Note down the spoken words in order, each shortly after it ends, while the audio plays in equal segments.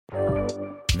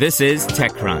This is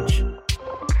TechCrunch.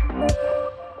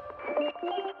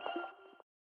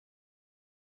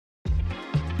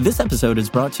 This episode is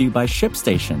brought to you by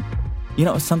ShipStation. You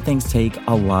know, some things take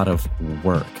a lot of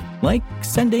work, like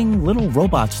sending little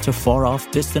robots to far-off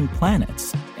distant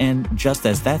planets. And just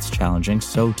as that's challenging,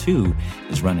 so too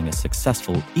is running a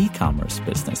successful e-commerce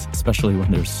business, especially when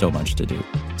there's so much to do.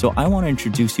 So I want to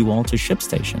introduce you all to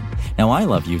ShipStation. Now, I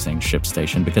love using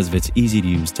ShipStation because of its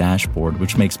easy-to-use dashboard,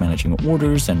 which makes managing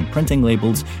orders and printing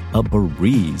labels a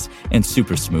breeze and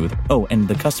super smooth. Oh, and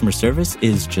the customer service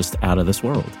is just out of this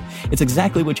world. It's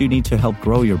exactly what you need to help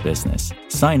grow your business.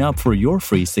 Sign up for your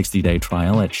free 60-day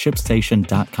trial at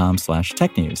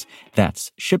shipstation.com/technews.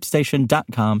 That's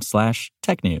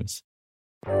shipstation.com/technews.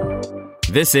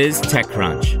 This is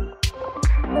TechCrunch.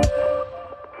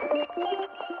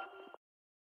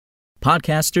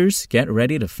 Podcasters, get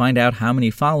ready to find out how many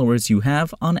followers you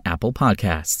have on Apple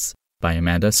Podcasts by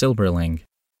Amanda Silberling.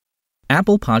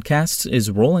 Apple Podcasts is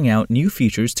rolling out new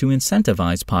features to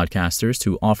incentivize podcasters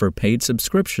to offer paid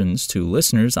subscriptions to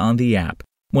listeners on the app.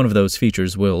 One of those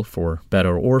features will, for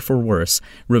better or for worse,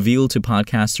 reveal to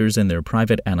podcasters in their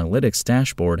private analytics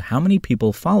dashboard how many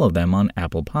people follow them on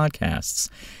Apple Podcasts.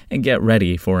 And get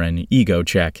ready for an ego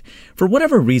check. For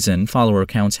whatever reason, follower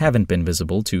counts haven't been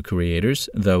visible to creators,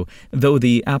 though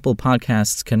the Apple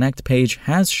Podcasts Connect page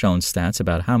has shown stats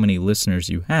about how many listeners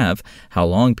you have, how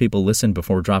long people listen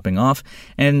before dropping off,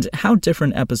 and how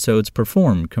different episodes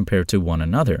perform compared to one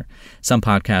another. Some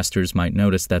podcasters might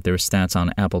notice that their stats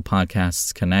on Apple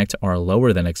Podcasts Connect are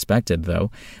lower than expected,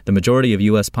 though. The majority of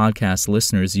U.S. podcast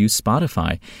listeners use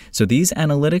Spotify, so these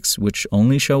analytics, which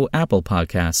only show Apple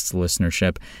Podcasts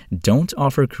listenership, don't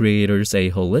offer creators a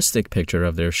holistic picture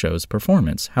of their show's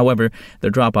performance. However,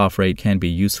 the drop-off rate can be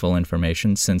useful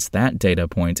information since that data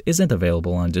point isn't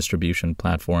available on distribution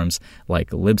platforms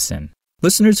like Libsyn.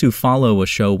 Listeners who follow a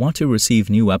show want to receive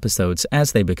new episodes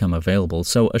as they become available,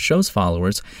 so a show's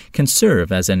followers can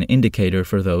serve as an indicator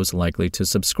for those likely to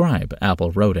subscribe,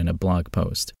 Apple wrote in a blog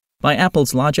post. By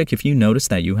Apple's logic, if you notice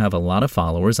that you have a lot of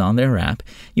followers on their app,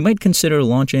 you might consider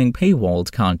launching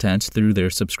paywalled content through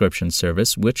their subscription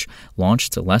service, which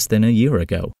launched less than a year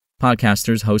ago.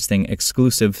 Podcasters hosting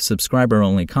exclusive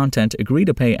subscriber-only content agree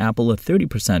to pay Apple a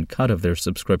 30% cut of their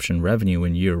subscription revenue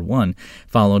in year one,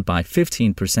 followed by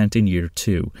 15% in year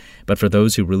two. But for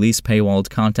those who release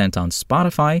paywalled content on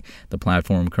Spotify, the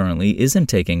platform currently isn't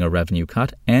taking a revenue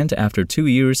cut, and after 2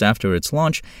 years after its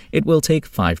launch, it will take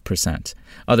 5%.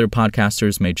 Other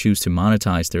podcasters may choose to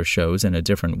monetize their shows in a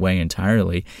different way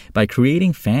entirely by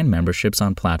creating fan memberships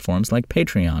on platforms like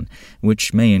Patreon,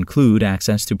 which may include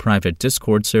access to private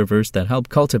Discord servers that help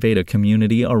cultivate a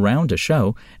community around a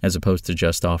show, as opposed to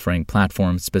just offering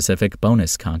platform-specific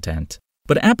bonus content.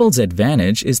 But Apple's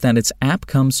advantage is that its app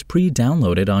comes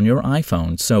pre-downloaded on your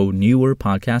iPhone, so newer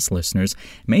podcast listeners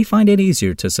may find it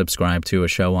easier to subscribe to a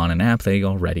show on an app they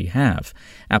already have.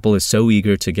 Apple is so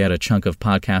eager to get a chunk of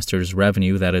podcasters'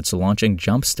 revenue that it's launching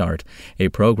Jumpstart, a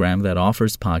program that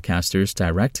offers podcasters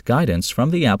direct guidance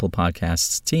from the Apple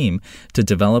Podcasts team to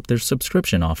develop their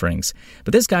subscription offerings.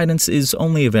 But this guidance is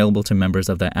only available to members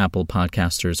of the Apple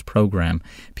Podcasters program,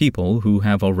 people who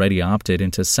have already opted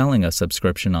into selling a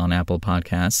subscription on Apple Podcasts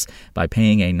by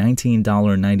paying a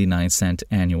 $19.99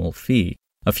 annual fee.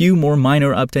 A few more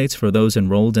minor updates for those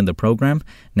enrolled in the program.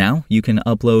 Now you can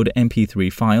upload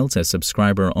MP3 files as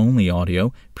subscriber-only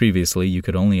audio. Previously, you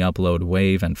could only upload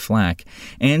WAV and FLAC.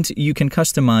 And you can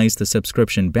customize the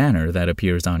subscription banner that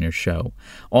appears on your show.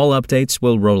 All updates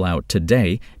will roll out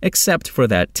today, except for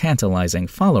that tantalizing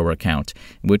follower count,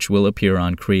 which will appear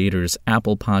on creators'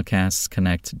 Apple Podcasts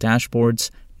Connect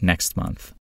dashboards next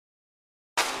month.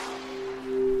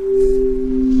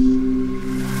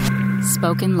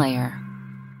 Spoken Layer.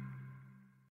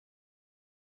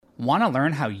 Want to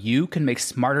learn how you can make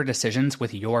smarter decisions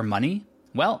with your money?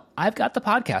 Well, I've got the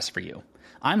podcast for you.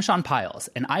 I'm Sean Piles,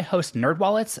 and I host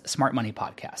NerdWallet's Smart Money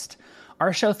Podcast.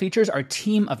 Our show features our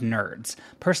team of nerds,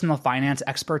 personal finance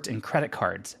experts in credit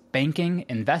cards, banking,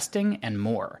 investing, and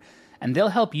more. And they'll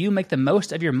help you make the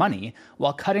most of your money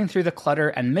while cutting through the clutter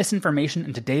and misinformation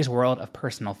in today's world of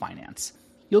personal finance.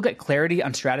 You'll get clarity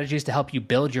on strategies to help you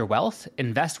build your wealth,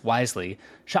 invest wisely,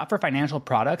 shop for financial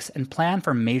products, and plan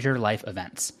for major life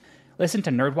events. Listen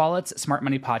to NerdWallet's Smart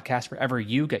Money Podcast wherever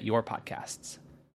you get your podcasts.